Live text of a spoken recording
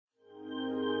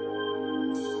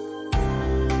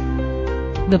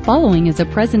The following is a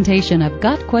presentation of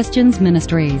Got Questions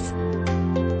Ministries.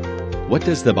 What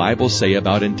does the Bible say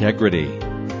about integrity?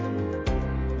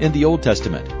 In the Old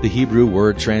Testament, the Hebrew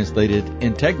word translated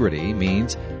integrity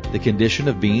means the condition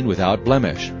of being without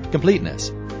blemish,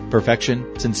 completeness,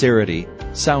 perfection, sincerity,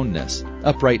 soundness,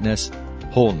 uprightness,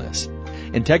 wholeness.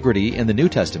 Integrity in the New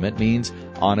Testament means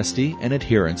honesty and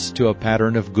adherence to a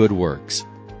pattern of good works.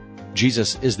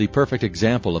 Jesus is the perfect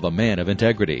example of a man of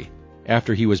integrity.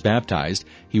 After he was baptized,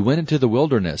 he went into the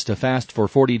wilderness to fast for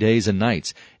 40 days and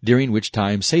nights, during which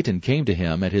time Satan came to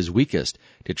him at his weakest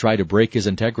to try to break his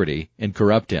integrity and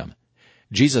corrupt him.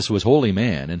 Jesus was holy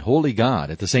man and holy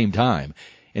God at the same time,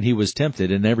 and he was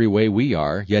tempted in every way we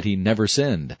are, yet he never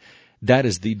sinned. That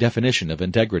is the definition of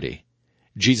integrity.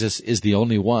 Jesus is the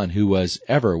only one who was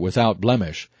ever without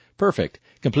blemish, perfect,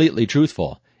 completely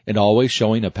truthful, and always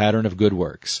showing a pattern of good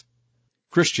works.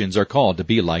 Christians are called to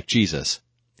be like Jesus.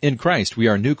 In Christ we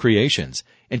are new creations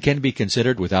and can be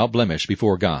considered without blemish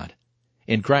before God.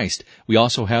 In Christ we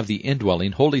also have the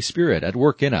indwelling Holy Spirit at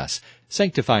work in us,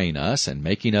 sanctifying us and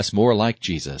making us more like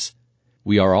Jesus.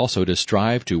 We are also to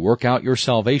strive to work out your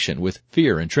salvation with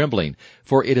fear and trembling,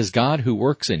 for it is God who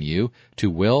works in you to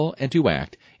will and to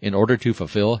act in order to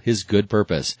fulfill His good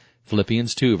purpose.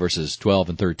 Philippians 2 verses 12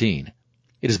 and 13.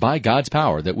 It is by God's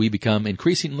power that we become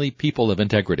increasingly people of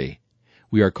integrity.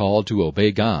 We are called to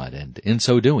obey God, and in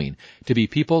so doing, to be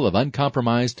people of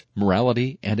uncompromised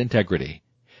morality and integrity.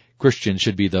 Christians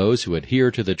should be those who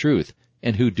adhere to the truth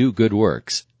and who do good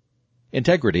works.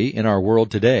 Integrity in our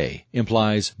world today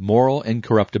implies moral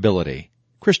incorruptibility.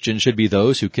 Christians should be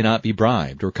those who cannot be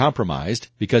bribed or compromised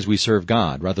because we serve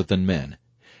God rather than men.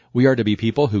 We are to be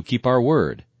people who keep our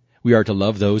word. We are to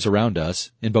love those around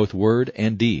us in both word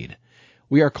and deed.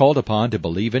 We are called upon to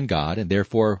believe in God and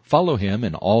therefore follow Him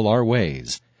in all our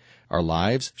ways. Our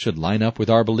lives should line up with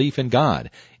our belief in God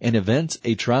and evince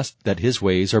a trust that His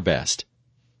ways are best.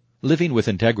 Living with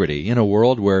integrity in a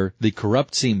world where the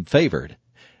corrupt seem favored,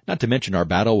 not to mention our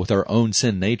battle with our own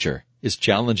sin nature, is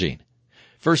challenging.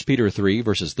 1 Peter 3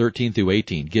 verses 13 through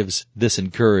 18 gives this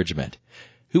encouragement.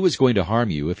 Who is going to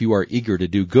harm you if you are eager to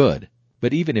do good?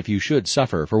 But even if you should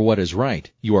suffer for what is right,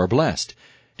 you are blessed.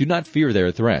 Do not fear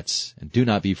their threats, and do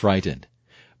not be frightened.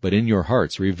 But in your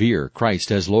hearts revere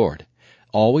Christ as Lord.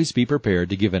 Always be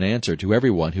prepared to give an answer to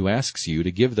everyone who asks you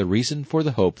to give the reason for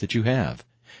the hope that you have.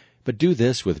 But do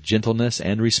this with gentleness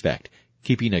and respect,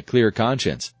 keeping a clear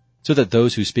conscience, so that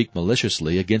those who speak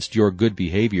maliciously against your good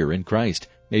behavior in Christ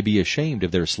may be ashamed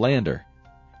of their slander.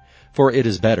 For it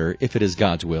is better, if it is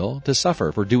God's will, to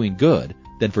suffer for doing good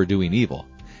than for doing evil.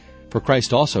 For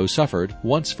Christ also suffered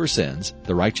once for sins,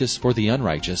 the righteous for the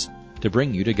unrighteous, to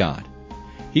bring you to God.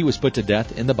 He was put to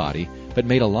death in the body, but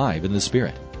made alive in the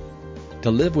Spirit. To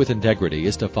live with integrity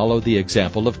is to follow the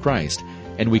example of Christ,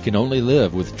 and we can only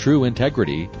live with true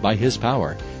integrity by His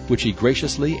power, which He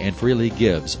graciously and freely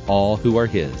gives all who are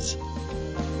His.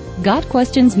 Got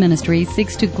Questions Ministry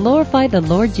seeks to glorify the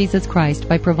Lord Jesus Christ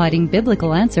by providing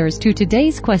biblical answers to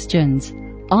today's questions.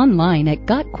 Online at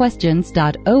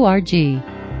gotquestions.org.